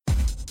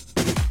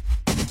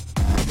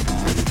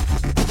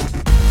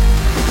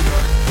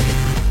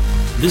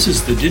This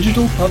is the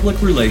Digital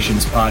Public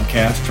Relations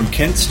podcast from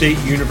Kent State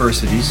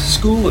University's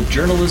School of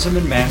Journalism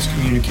and Mass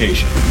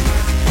Communication.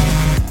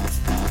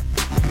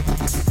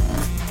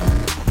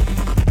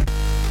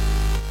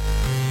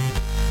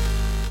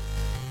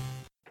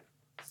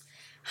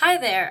 Hi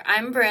there,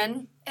 I'm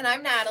Bryn. And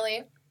I'm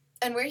Natalie.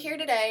 And we're here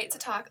today to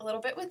talk a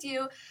little bit with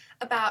you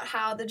about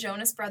how the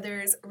Jonas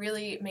Brothers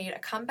really made a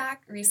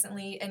comeback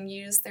recently and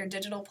used their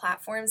digital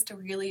platforms to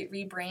really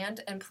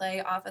rebrand and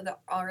play off of the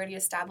already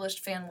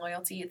established fan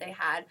loyalty they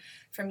had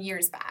from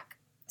years back.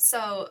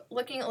 So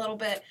looking a little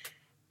bit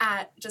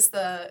at just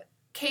the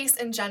case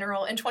in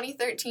general, in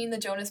 2013, the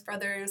Jonas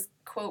Brothers,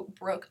 quote,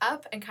 broke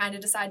up and kind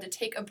of decided to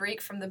take a break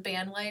from the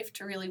band life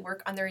to really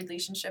work on their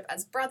relationship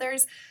as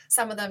brothers.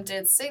 Some of them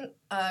did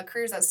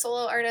careers as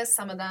solo artists.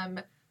 Some of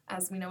them,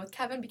 as we know with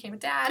Kevin, became a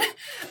dad.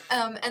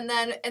 And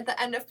then at the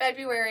end of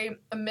February,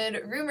 amid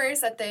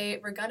rumors that they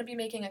were going to be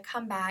making a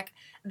comeback,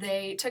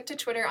 they took to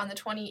Twitter on the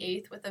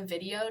 28th with a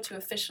video to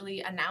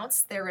officially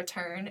announce their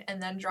return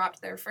and then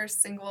dropped their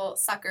first single,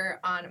 Sucker,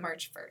 on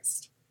March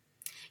 1st.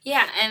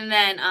 Yeah, and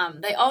then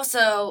they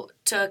also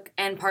took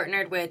and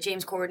partnered with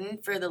James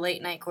Corden for the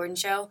Late Night Corden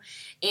Show,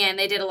 and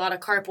they did a lot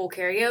of carpool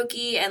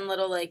karaoke and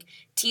little,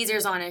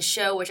 teasers on his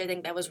show, which I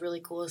think that was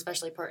really cool,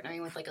 especially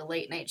partnering with, a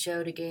late night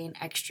show to gain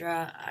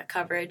extra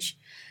coverage.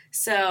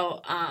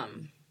 So,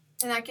 and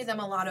that gave them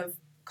a lot of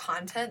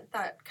content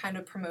that kind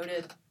of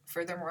promoted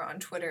furthermore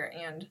on Twitter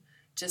and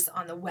just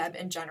on the web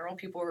in general.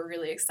 People were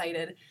really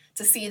excited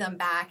to see them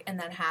back and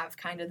then have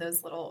kind of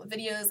those little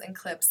videos and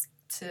clips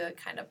to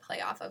kind of play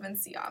off of and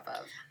see off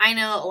of. I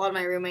know a lot of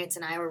my roommates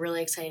and I were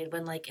really excited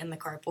when, in the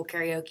carpool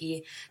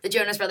karaoke, the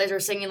Jonas Brothers were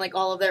singing,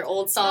 all of their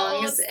old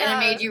songs, and it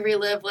made you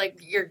relive,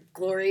 your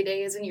glory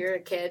days when you were a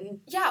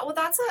kid. Yeah, well,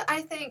 that's what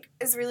I think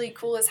is really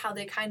cool is how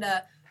they kind of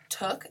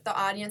took the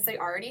audience they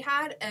already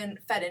had and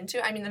fed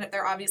into. I mean,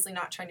 they're obviously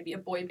not trying to be a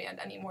boy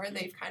band anymore.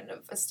 They've kind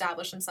of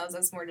established themselves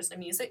as more just a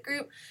music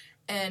group.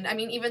 And, I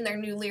mean, even their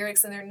new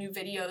lyrics and their new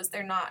videos,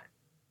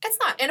 it's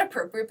not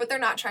inappropriate, but they're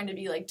not trying to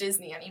be like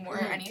Disney anymore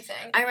or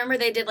anything. I remember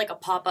they did a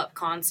pop-up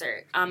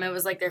concert. It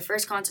was their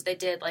first concert they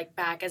did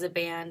back as a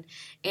band,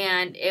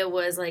 and it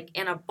was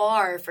in a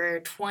bar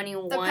for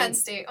 21. The Penn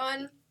State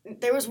one?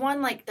 There was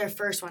one their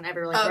first one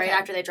ever, right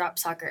after they dropped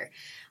Sucker.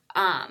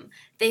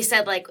 They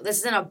said this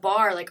isn't a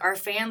bar, our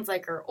fans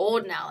are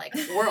old now,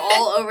 we're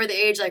all over the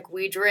age,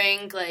 we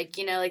drink,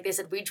 they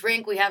said we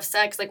drink, we have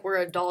sex, we're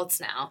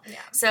adults now. Yeah.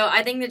 So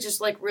I think it's just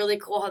really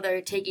cool how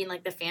they're taking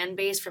the fan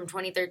base from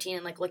 2013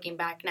 and looking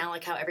back now,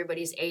 how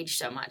everybody's aged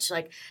so much,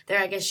 they're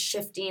I guess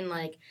shifting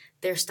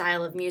their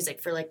style of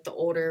music for the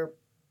older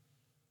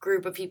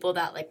group of people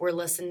that were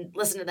listen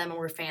to them and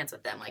were fans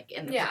with them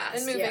in the past.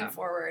 And moving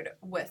forward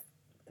with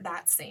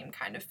that same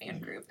kind of fan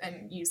group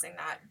and using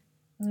that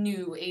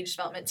new age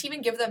development to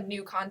even give them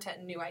new content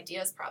and new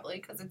ideas probably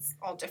because it's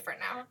all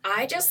different now.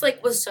 I just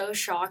was so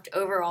shocked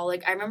overall.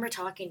 I remember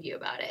talking to you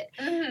about it.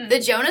 Mm-hmm. The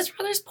Jonas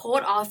Brothers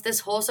pulled off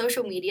this whole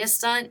social media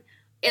stunt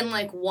in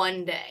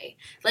one day.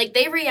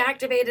 They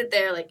reactivated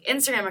their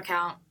Instagram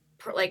account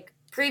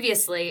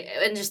previously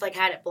and just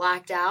had it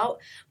blacked out,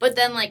 but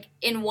then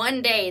in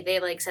one day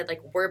they said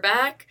we're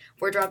back,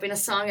 we're dropping a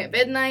song at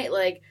midnight,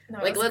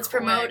 let's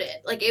promote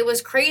it. It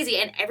was crazy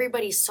and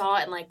everybody saw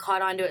it and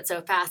caught on to it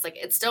so fast.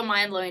 It's still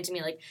mind-blowing to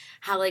me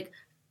how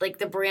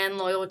the brand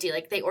loyalty,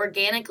 they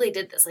organically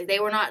did this. They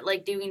were not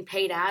doing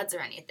paid ads or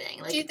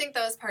anything. Do you think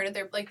that was part of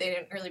their they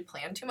didn't really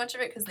plan too much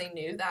of it because they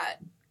knew that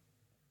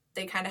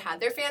they kind of had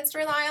their fans to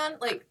rely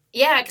on?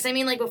 Yeah, because, I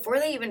mean, before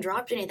they even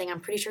dropped anything, I'm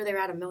pretty sure they were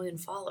at 1 million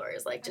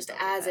followers, just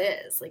as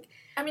is.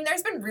 I mean,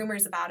 there's been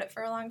rumors about it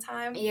for a long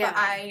time. Yeah. But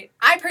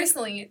I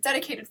personally,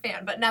 dedicated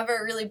fan, but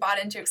never really bought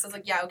into it because I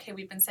was yeah, okay,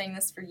 we've been saying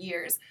this for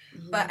years.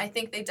 Mm-hmm. But I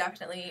think they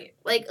definitely...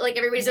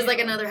 everybody says,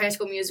 another High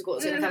School Musical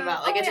is going to come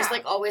out. It's just,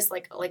 always,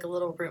 a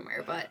little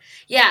rumor. But,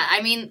 yeah,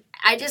 I mean,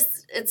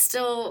 it's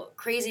still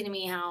crazy to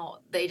me how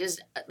they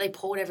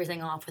pulled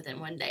everything off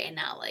within one day, and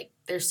now,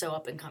 they're so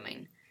up and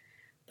coming.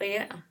 But,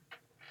 yeah.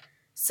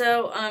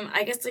 So,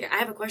 I guess, I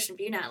have a question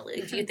for you,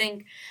 Natalie. Do you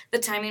think the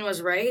timing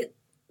was right?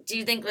 Do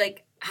you think,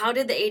 how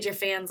did the age of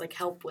fans,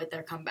 help with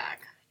their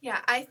comeback? Yeah,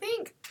 I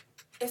think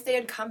if they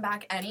had come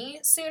back any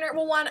sooner...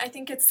 Well, one, I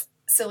think it's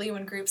silly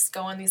when groups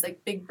go on these,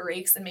 big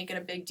breaks and make it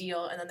a big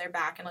deal, and then they're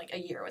back in, a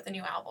year with a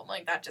new album.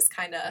 That just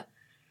kind of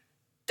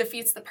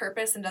defeats the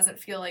purpose and doesn't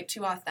feel,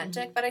 too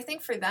authentic. Mm-hmm. But I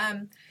think for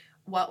them...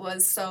 what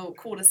was so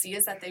cool to see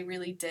is that they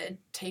really did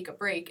take a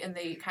break and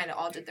they kind of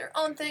all did their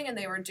own thing and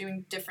they were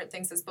doing different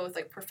things as both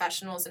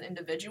professionals and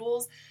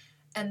individuals.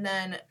 And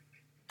then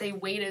they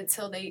waited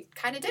till they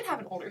kind of did have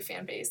an older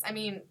fan base. I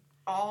mean,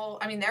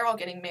 they're all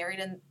getting married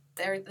and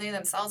they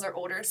themselves are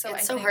older. So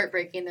it's so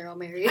heartbreaking they're all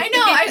married. I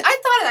know. I thought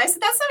of that. I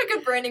said, that's not a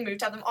good branding move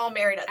to have them all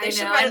married. They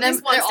should write at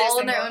least one. They're all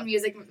in their own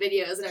music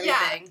videos and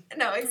everything. Yeah,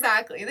 no,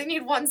 exactly. They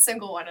need one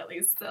single one at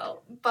least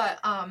still. But,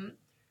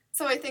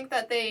 so I think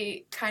that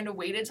they kind of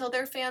waited till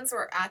their fans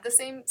were at the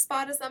same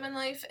spot as them in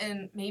life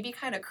and maybe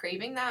kind of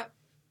craving that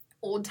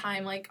old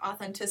time like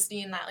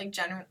authenticity and that like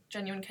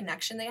genuine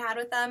connection they had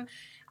with them.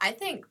 I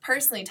think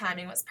personally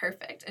timing was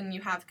perfect, and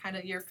you have kind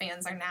of your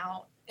fans are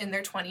now in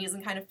their 20s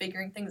and kind of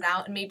figuring things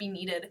out and maybe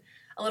needed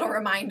a little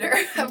reminder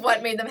of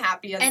what made them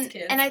happy as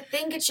kids. And I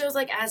think it shows,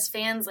 like, as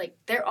fans, like,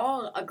 they're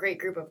all a great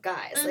group of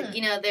guys. Like,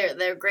 you know,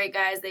 they're great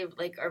guys. They,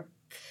 like,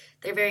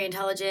 they're very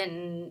intelligent,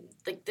 and,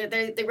 like,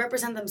 they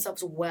represent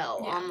themselves well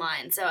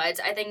online. So I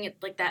think,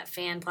 like, that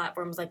fan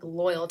platform is, like,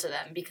 loyal to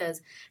them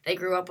because they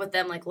grew up with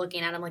them, like,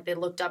 looking at them, like, they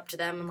looked up to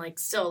them, and, like,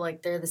 still,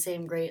 like, they're the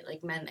same great,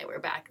 like, men they were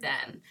back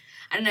then.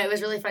 I don't know. It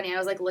was really funny. I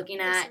was, like,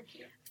 looking at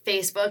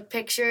Facebook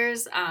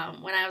pictures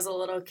when I was a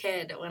little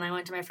kid, when I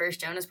went to my first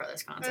Jonas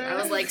Brothers concert. I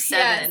was like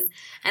 7,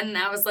 and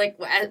I was like,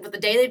 with the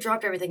day they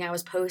dropped everything, I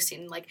was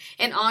posting like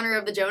in honor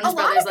of the Jonas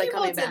Brothers like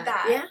coming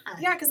back.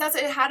 Yeah, because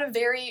it had a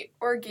very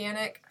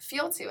organic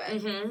feel to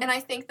it, and I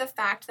think the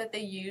fact that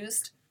they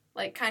used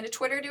like kind of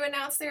Twitter to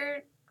announce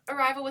their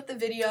arrival with the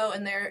video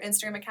and their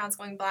Instagram accounts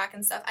going black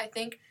and stuff, I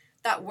think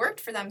that worked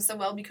for them so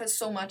well because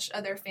so much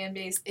of their fan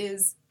base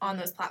is on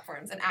those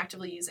platforms and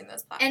actively using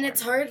those platforms. And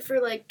it's hard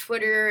for, like,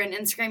 Twitter and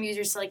Instagram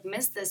users to, like,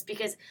 miss this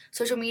because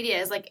social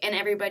media is, like, in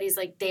everybody's,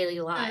 like, daily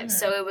lives.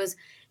 So it was,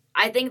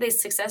 I think they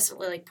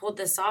successfully, like, pulled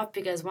this off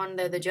because, one,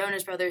 they're the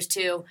Jonas Brothers,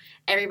 2,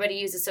 everybody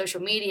uses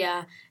social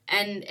media.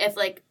 And if,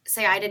 like,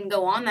 say I didn't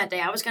go on that day,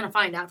 I was going to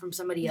find out from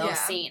somebody else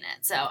seeing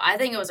it. So I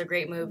think it was a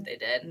great move they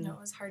did. No, it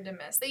was hard to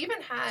miss. They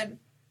even had,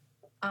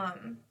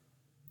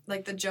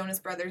 like, the Jonas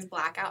Brothers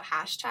Blackout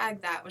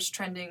hashtag that was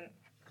trending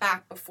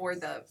back before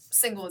the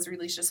single was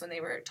released, just when they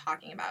were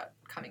talking about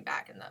coming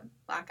back and the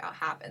blackout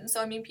happened.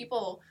 So, I mean,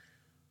 people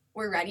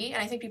were ready,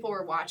 and I think people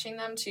were watching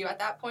them, too, at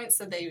that point,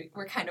 so they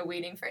were kind of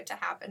waiting for it to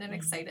happen and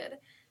excited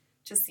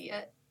to see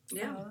it.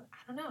 Yeah. So,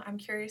 I don't know. I'm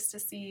curious to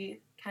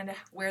see kind of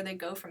where they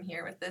go from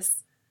here with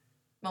this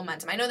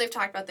momentum. I know they've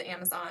talked about the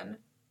Amazon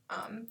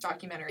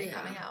documentary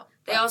coming out.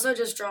 They also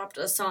just dropped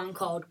a song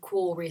called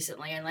Cool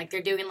recently, and, like,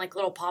 they're doing, like,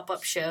 little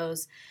pop-up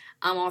shows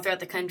all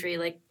throughout the country.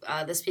 Like,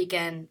 this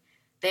weekend,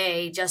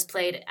 they just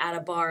played at a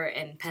bar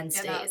in Penn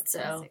State,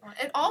 so...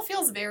 It all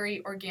feels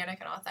very organic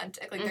and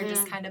authentic. Like, they're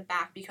just kind of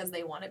back because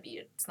they want to be.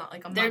 It's not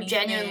like a money They're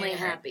genuinely thing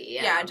happy,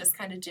 Yeah, just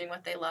kind of doing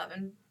what they love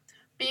and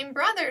being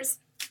brothers.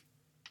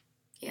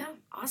 Yeah,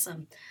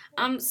 awesome.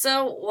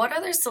 So what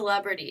other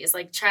celebrities,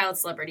 like child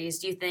celebrities,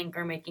 do you think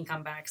are making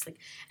comebacks? Like,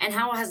 and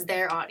how has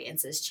their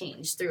audiences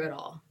changed through it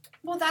all?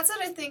 Well, that's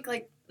what I think,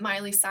 like,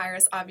 Miley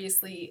Cyrus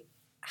obviously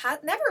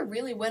never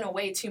really went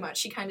away too much.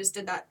 She kind of just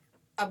did that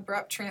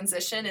abrupt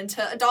transition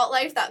into adult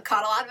life that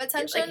caught a lot of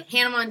attention. Like,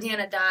 Hannah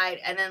Montana died,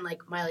 and then,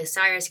 like, Miley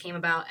Cyrus came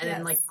about, and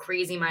then, like,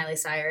 crazy Miley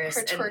Cyrus.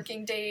 Her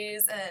twerking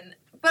days,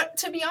 but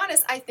to be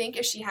honest, I think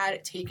if she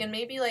had taken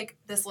maybe, like,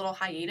 this little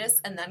hiatus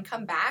and then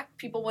come back,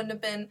 people wouldn't have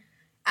been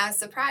as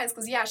surprised,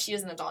 because, yeah, she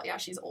is an adult, yeah,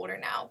 she's older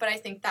now, but I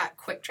think that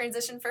quick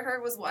transition for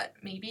her was what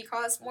maybe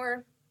caused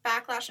more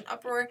backlash and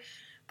uproar.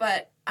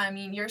 But, I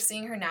mean, you're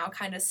seeing her now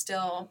kind of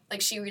still,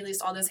 like, she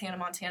released all those Hannah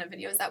Montana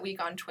videos that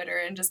week on Twitter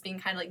and just being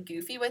kind of, like,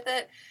 goofy with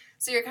it.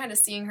 So you're kind of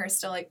seeing her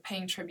still, like,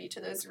 paying tribute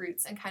to those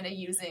roots and kind of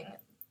using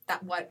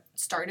that what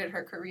started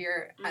her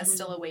career as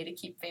still a way to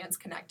keep fans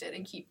connected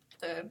and keep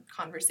the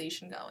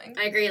conversation going.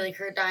 I agree, like,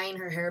 her dyeing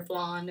her hair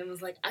blonde, it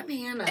was like, I'm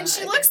Hannah. And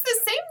she looks the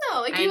same,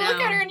 though. Like, you look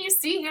at her and you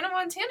see Hannah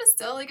Montana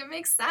still, like, it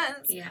makes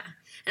sense. Yeah.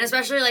 And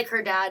especially, like,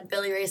 her dad,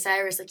 Billy Ray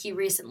Cyrus, like, he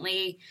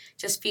recently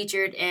just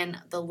featured in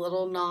the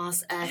Lil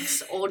Nas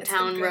X Old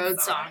Town Road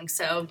song.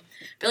 So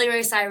Billy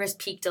Ray Cyrus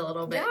peaked a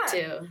little bit,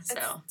 too.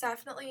 So it's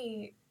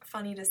definitely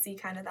funny to see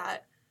kind of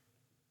that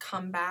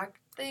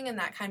comeback thing and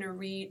that kind of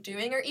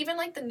redoing, or even,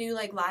 like, the new,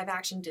 like,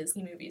 live-action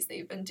Disney movies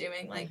they've been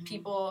doing. Like,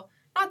 people...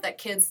 Not that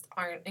kids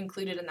aren't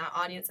included in that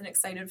audience and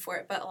excited for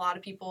it, but a lot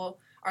of people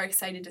are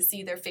excited to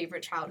see their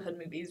favorite childhood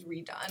movies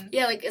redone.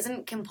 Yeah, like,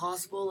 isn't Kim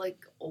Possible,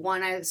 like,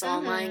 one I saw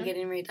online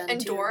getting redone,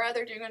 and too? Dora,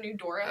 they're doing a new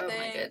Dora thing. Oh,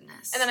 my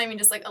goodness. And then, I mean,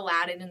 just, like,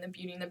 Aladdin and the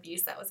Beauty and the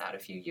Beast that was out a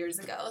few years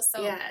ago.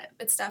 So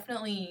it's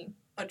definitely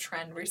a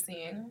trend we're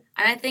seeing.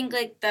 And I think,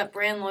 like, that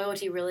brand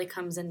loyalty really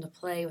comes into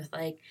play with,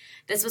 like,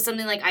 this was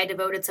something, like, I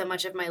devoted so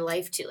much of my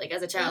life to, like,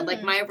 as a child.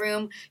 Like, my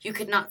room, you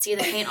could not see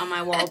the paint on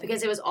my wall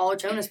because it was all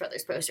Jonas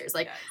Brothers posters.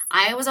 Like,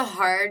 I was a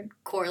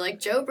hardcore,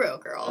 like, Joe Bro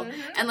girl.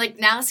 And, like,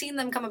 now seeing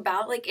them come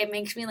about, like, it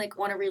makes me, like,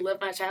 want to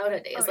relive my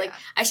childhood days.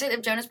 I said,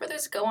 if Jonas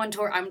Brothers go on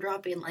tour, I'm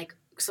dropping, like,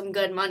 some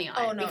good money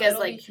on it because,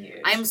 like,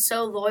 I'm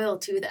so loyal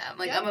to them.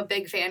 Like, I'm a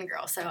big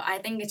fangirl, so I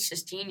think it's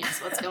just genius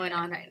what's going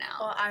on right now.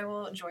 Well, I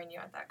will join you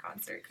at that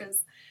concert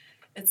because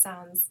it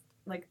sounds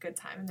like a good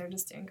time and they're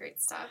just doing great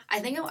stuff. I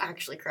think I'll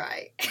actually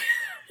cry.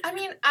 I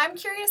mean, I'm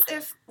curious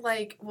if,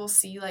 like, we'll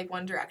see, like,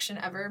 One Direction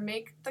ever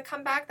make the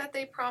comeback that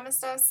they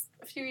promised us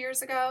a few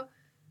years ago,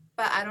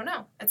 but I don't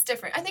know. It's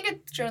different. I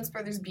think Jonas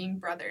Brothers being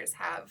brothers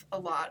have a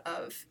lot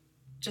of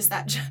just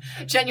that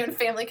genuine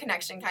family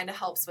connection kind of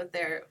helps with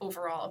their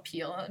overall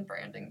appeal and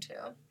branding, too.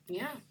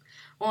 Yeah.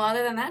 Well,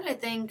 other than that, I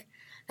think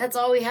that's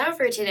all we have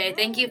for today.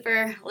 Thank you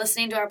for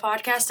listening to our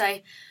podcast.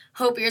 I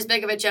hope you're as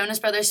big of a Jonas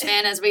Brothers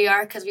fan as we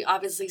are, because we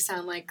obviously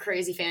sound like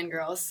crazy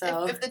fangirls.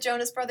 So if the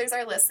Jonas Brothers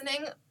are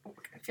listening,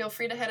 feel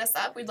free to hit us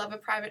up. We'd love a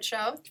private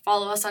show.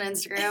 Follow us on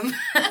Instagram.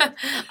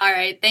 All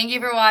right. Thank you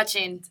for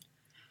watching.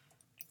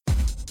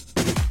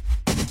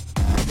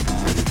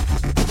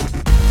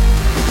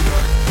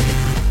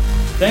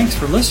 Thanks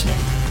for listening.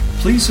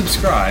 Please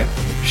subscribe,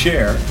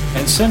 share,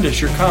 and send us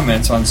your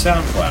comments on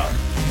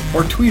SoundCloud,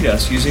 or tweet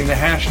us using the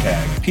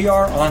hashtag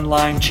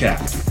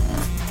PROnlineChat.